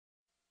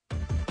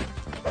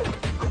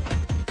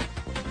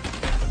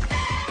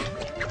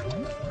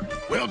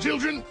Well,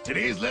 children,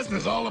 today's lesson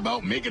is all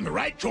about making the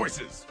right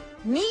choices.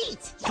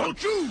 Neat. So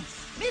choose.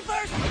 Me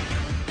first.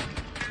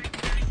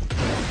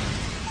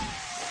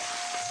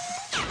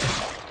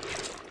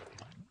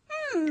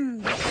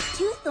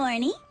 Too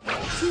thorny,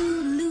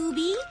 too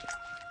looby.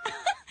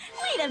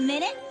 Wait a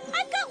minute,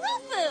 I've got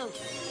Wolfoo.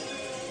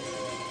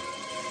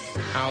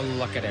 Oh,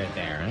 look at her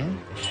there,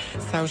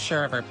 huh? So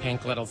sure of her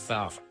pink little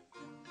self.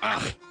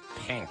 Ugh,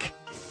 pink.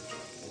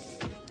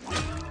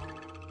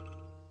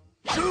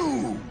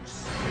 Choose.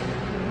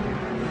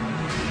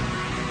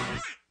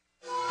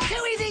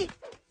 Too easy.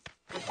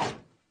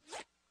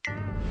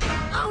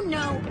 Oh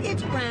no,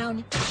 it's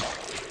brown.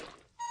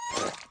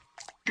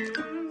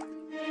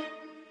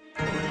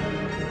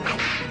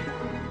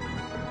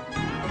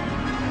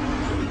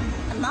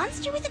 A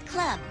monster with a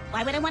club.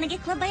 Why would I want to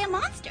get clubbed by a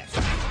monster?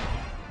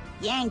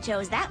 Yang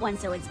chose that one,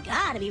 so it's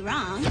gotta be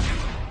wrong.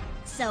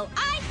 So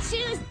I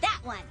choose that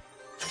one.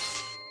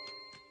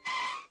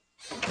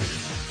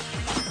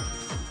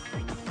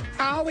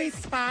 Always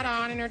spot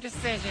on in her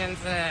decisions,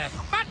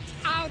 but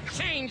I'll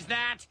change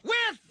that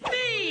with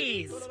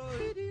these!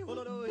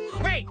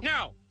 Wait,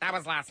 no, that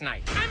was last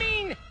night. I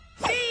mean,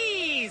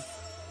 these!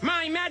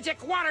 My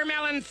magic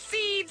watermelon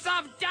seeds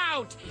of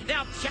doubt!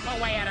 They'll chip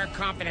away at her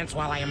confidence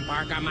while I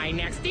embark on my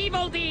next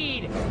evil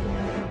deed!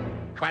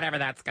 Whatever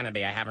that's gonna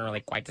be, I haven't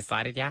really quite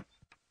decided yet.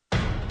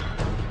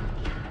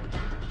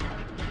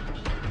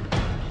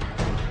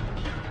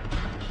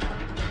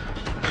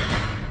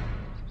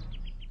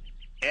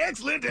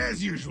 Excellent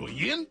as usual,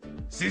 Yin.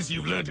 Since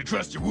you've learned to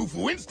trust your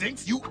Wu-Fu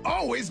instincts, you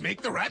always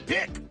make the right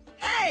pick.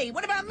 Hey,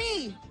 what about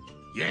me?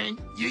 Yang,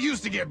 you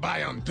used to get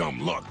by on dumb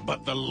luck,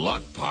 but the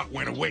luck part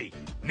went away.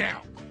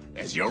 Now,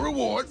 as your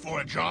reward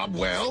for a job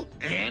well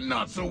and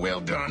not so well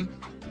done,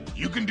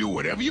 you can do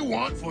whatever you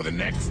want for the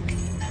next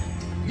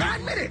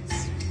 9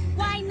 minutes.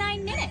 Why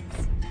 9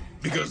 minutes?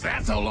 Because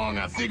that's how long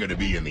I figure to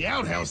be in the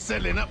outhouse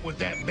settling up with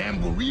that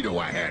bamboorito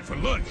I had for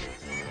lunch.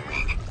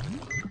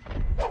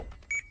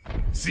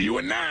 See you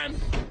at 9.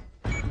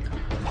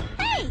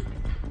 Hey,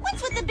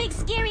 what's with the big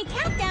scary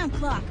countdown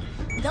clock?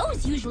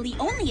 Those usually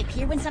only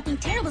appear when something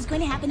terrible is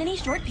going to happen in a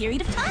short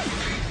period of time.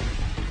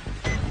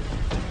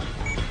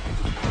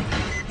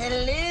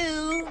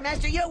 Hello?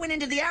 Master Yo went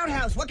into the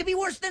outhouse. What could be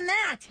worse than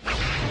that?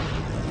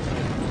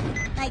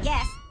 I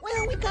guess.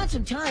 Well, we've got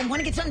some time.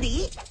 Want to get something to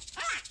eat?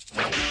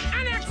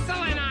 An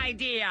excellent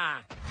idea!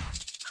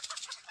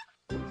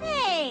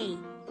 Hey,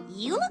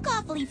 you look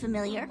awfully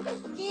familiar.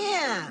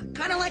 Yeah,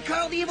 kind of like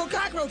Carl the Evil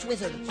Cockroach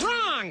Wizard.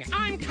 Wrong!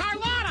 I'm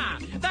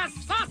Carlotta, the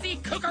saucy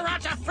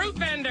cucaracha fruit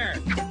vendor!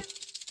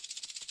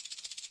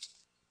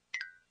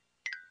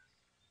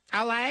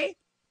 LA?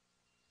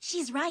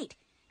 She's right.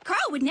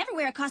 Carl would never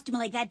wear a costume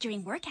like that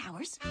during work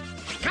hours.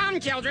 Come,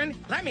 children,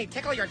 let me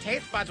tickle your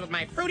taste buds with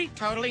my fruity,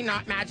 totally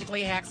not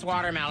magically hexed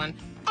watermelon.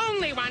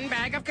 Only one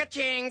bag of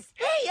ka-chings.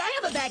 Hey, I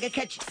have a bag of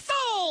ketchup.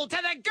 Sold to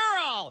the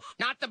girl,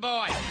 not the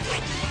boy.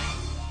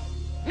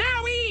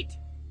 Now eat!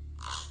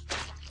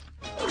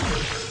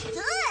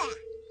 Ugh.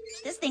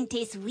 This thing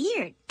tastes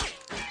weird.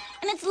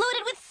 And it's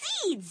loaded with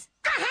seeds.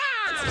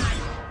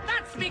 Aha!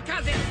 That's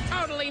because it's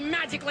totally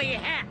magically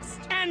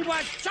hexed and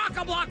was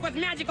chock-a-block with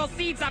magical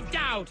seeds of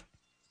doubt.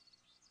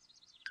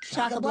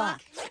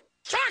 Chock-a-block.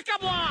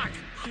 Chock-a-block!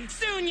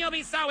 Soon you'll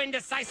be so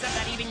indecisive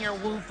that even your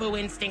Wu-Fu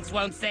instincts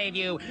won't save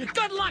you.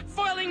 Good luck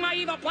foiling my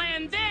evil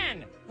plan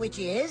then! Which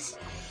is?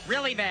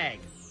 Really vague.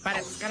 But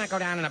it's gonna go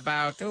down in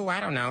about, I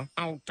don't know.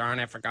 Oh, darn,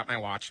 I forgot my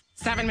watch.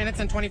 7 minutes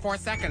and 24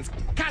 seconds.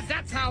 'Cause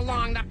that's how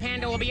long the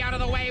panda will be out of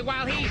the way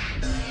while he...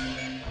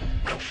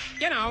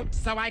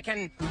 so I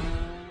can...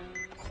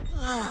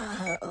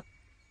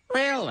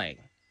 Really?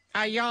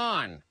 A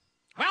yawn.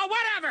 Well,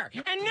 whatever!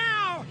 And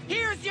now,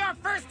 here's your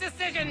first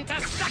decision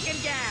to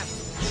second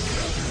guess.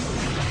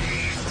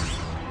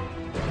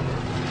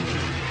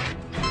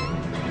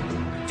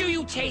 Do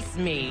you chase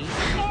me,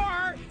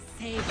 or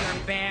save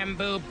your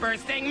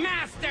bamboo-bursting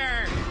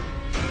master?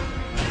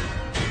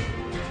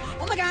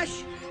 Oh my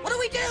gosh, what do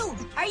we do?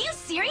 Are you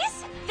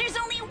serious? There's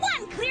only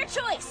one clear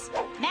choice.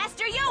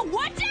 Master Yo,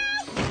 watch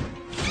out!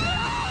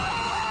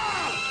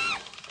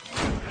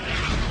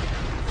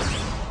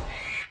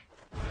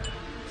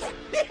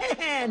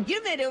 Man,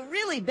 you made a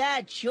really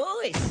bad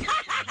choice.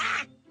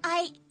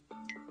 I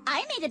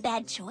made a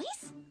bad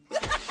choice?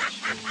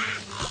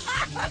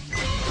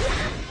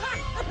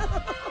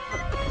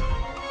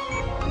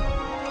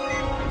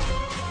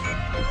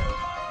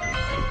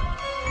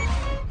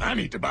 I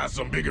need to buy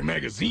some bigger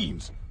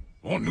magazines,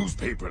 or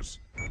newspapers,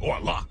 or a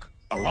lock.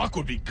 A lock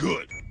would be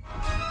good. Boy,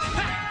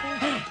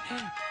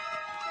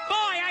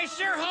 I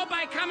sure hope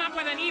I come up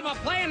with an evil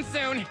plan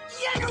soon.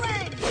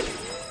 Yangalang!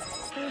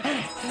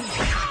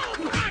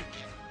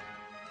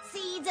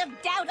 Seeds of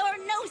doubt or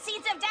no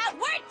seeds of doubt,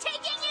 we're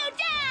taking you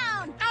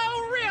down!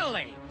 Oh,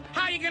 really?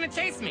 How are you gonna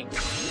chase me?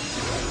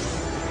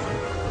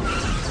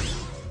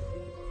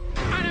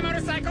 On a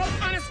motorcycle,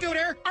 on a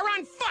scooter, or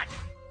on foot?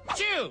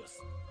 Choose.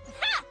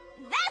 Ha!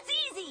 That's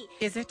easy!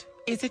 Is it?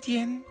 Is it,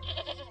 Yin?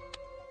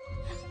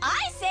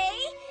 I say...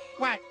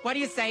 What? What do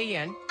you say,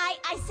 Yin?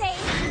 I say...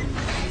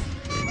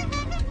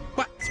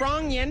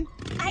 wrong, Yin.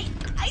 I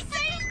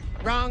said...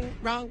 Wrong,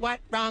 what?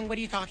 Wrong, what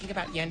are you talking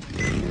about, Yin? Shut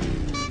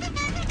up!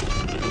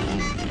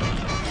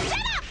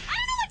 I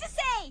don't know what to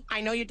say!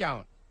 I know you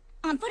don't.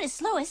 On foot is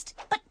slowest,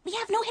 but we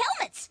have no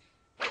helmets.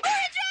 Or a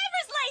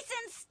driver's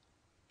license!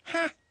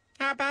 Huh,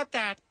 how about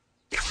that?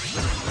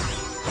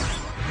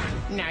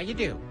 Now you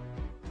do.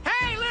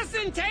 Hey,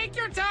 listen, take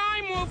your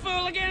time,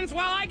 Woo-Fooligans,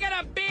 while I get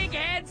a big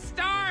head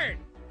start.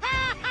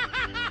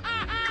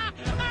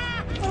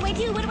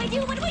 What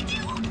do I do?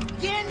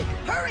 Yin,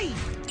 hurry!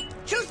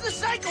 Choose the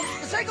cycle!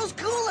 The cycle's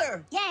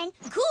cooler! Yang,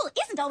 cool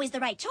isn't always the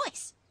right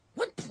choice.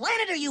 What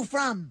planet are you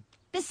from?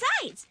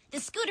 Besides, the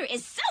scooter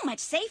is so much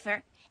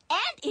safer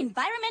and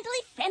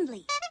environmentally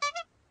friendly.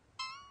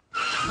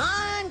 Come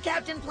on,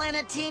 Captain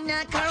Planet Team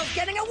Nat, Carl's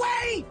getting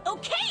away!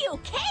 Okay.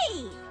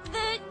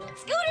 The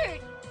scooter,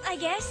 I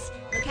guess.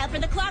 Look out for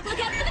the clock, look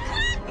out for the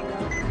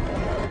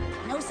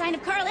clock! No sign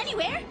of Carl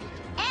anywhere.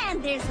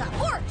 And there's a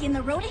fork in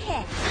the road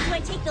ahead. Do I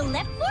take the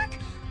left fork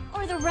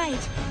or the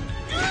right?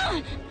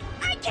 Ugh,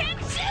 I can't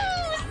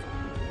choose!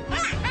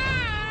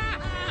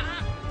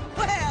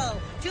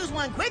 Well, choose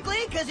one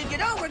quickly, because if you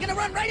don't, we're gonna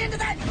run right into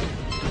that...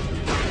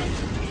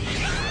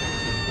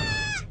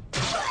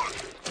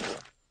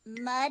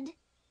 Mud?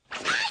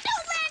 I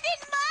don't land in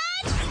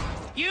mud!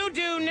 You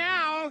do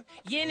now.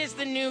 Yin is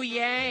the new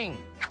Yang.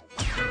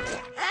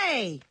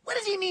 Hey, what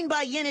does he mean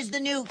by Yin is the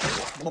new...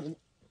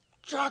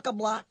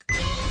 chock-a-block?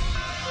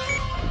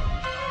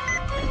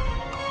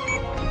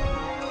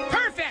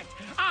 Perfect!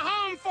 A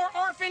home for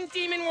orphan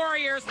demon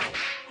warriors.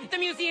 The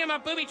Museum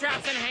of Booby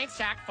Traps and Hank's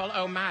Shack full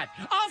o' mud.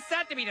 All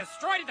set to be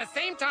destroyed at the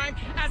same time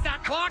as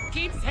that clock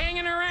keeps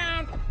hanging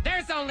around.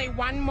 There's only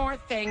one more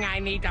thing I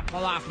need to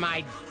pull off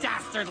my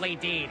dastardly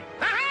deed.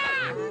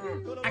 Aha!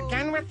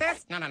 Again with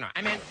this? No.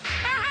 I meant,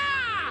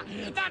 aha!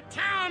 The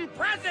town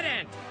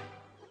president!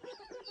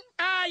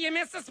 You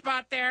missed a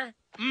spot there,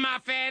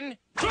 Muffin.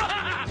 What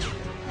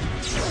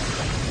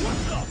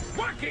the?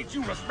 Why can't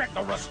you respect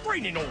the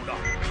restraining order?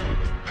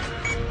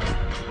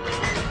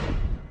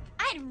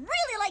 I'd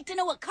really like to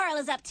know what Carl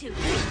is up to.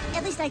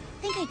 At least I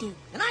think I do.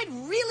 And I'd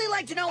really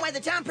like to know why the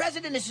town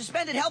president is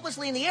suspended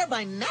helplessly in the air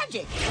by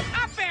magic.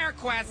 A fair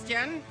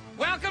question.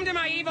 Welcome to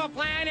my evil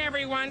plan,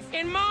 everyone.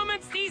 In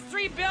moments, these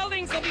 3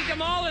 buildings will be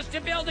demolished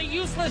to build a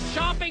useless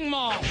shopping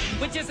mall,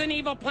 which is an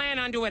evil plan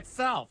unto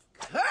itself.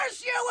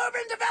 Curse you,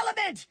 urban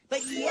development!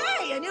 But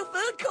yay, a new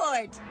food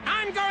court!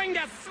 I'm going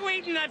to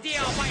sweeten the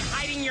deal by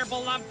hiding your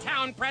beloved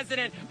town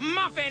president,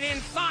 Muffin,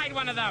 inside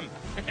one of them.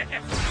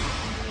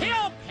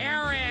 He'll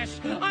perish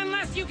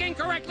unless you can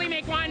correctly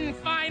make one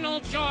final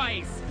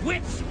choice.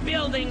 Which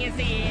building is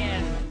he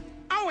in?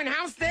 Oh, and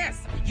how's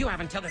this? You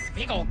have until this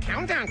big old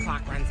countdown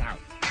clock runs out.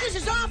 This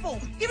is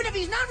awful! Even if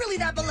he's not really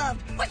that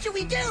beloved, what should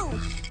we do?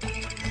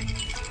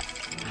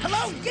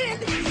 Hello, Yin!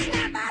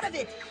 Snap out of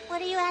it!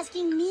 What are you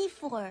asking me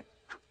for?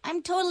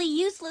 I'm totally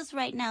useless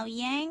right now,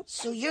 Yang.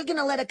 So you're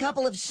gonna let a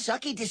couple of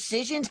sucky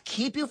decisions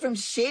keep you from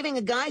saving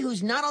a guy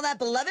who's not all that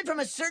beloved from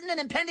a certain and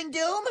impending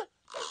doom?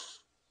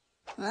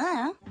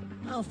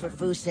 Oh, for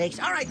foo's sakes.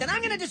 All right, then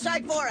I'm gonna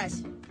decide for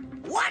us.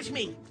 Watch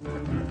me!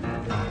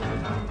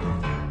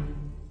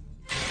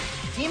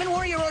 Demon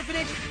Warrior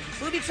Orphanage,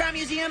 Booby Trap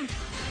Museum,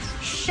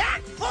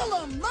 shack full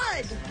of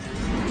mud!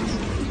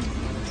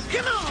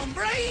 Come on,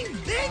 brain!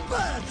 Big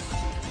bucks!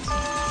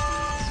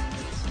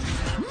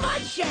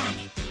 Mud shack!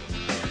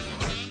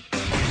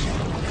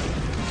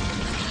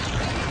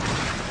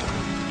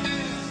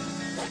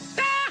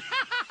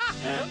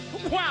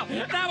 Wow,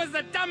 that was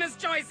the dumbest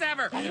choice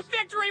ever.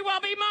 Victory will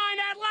be mine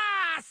at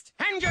last.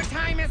 And your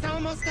time is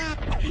almost up.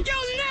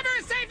 You'll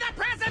never save the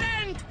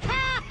president!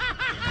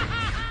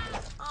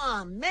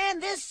 Aw, man,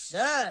 this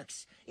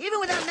sucks. Even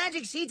without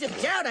magic seeds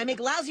of doubt, I make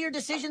lousier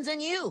decisions than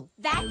you.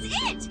 That's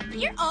it!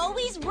 You're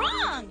always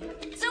wrong!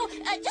 So,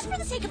 just for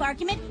the sake of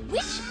argument,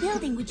 which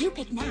building would you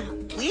pick now?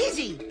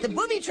 Easy! The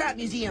Booby Trap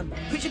Museum,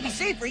 which should be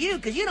safe for you,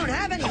 because you don't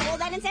have any. Hold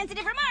that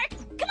insensitive remark!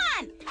 Come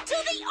on! To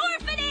the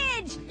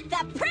orphanage!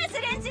 The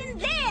president's in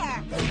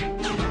there!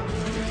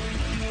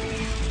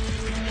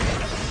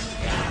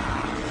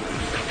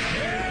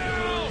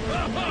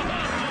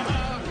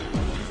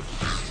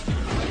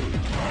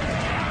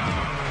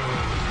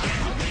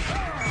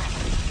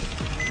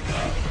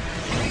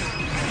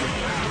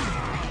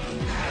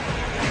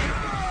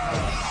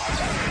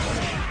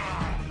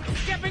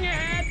 Skipping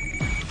ahead.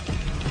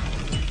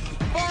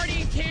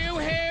 42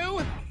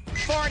 who?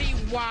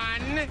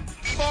 41.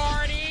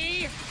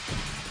 40.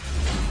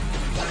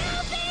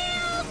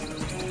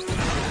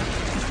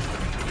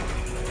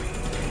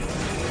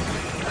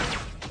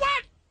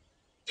 What?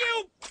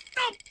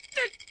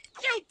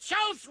 You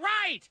chose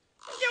right.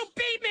 You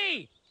beat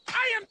me.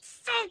 I am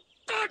so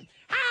good.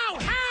 How?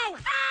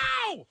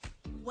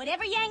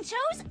 Whatever Yang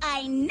chose,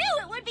 I knew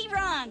it would be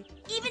wrong.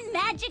 Even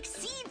magic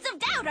seeds of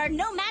doubt are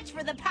no match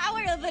for the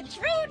power of a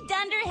true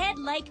dunderhead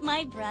like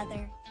my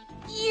brother.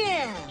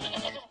 Yeah.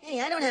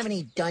 Hey, I don't have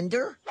any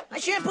dunder. I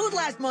shampooed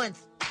last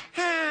month.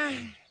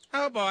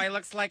 Oh boy,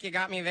 looks like you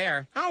got me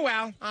there. Oh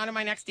well, on to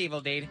my next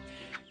evil deed.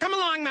 Come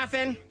along,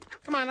 Muffin.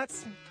 Come on,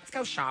 let's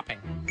go shopping.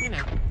 You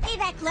know. Hey,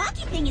 that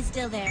clocky thing is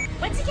still there.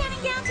 What's it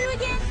counting down to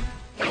again?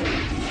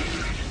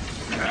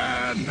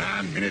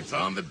 9 minutes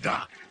on the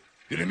dot.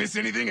 Did I miss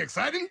anything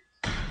exciting?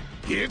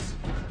 Kids?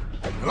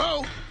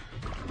 Hello?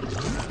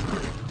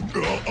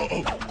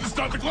 Oh.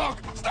 Start the clock!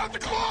 Start the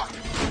clock!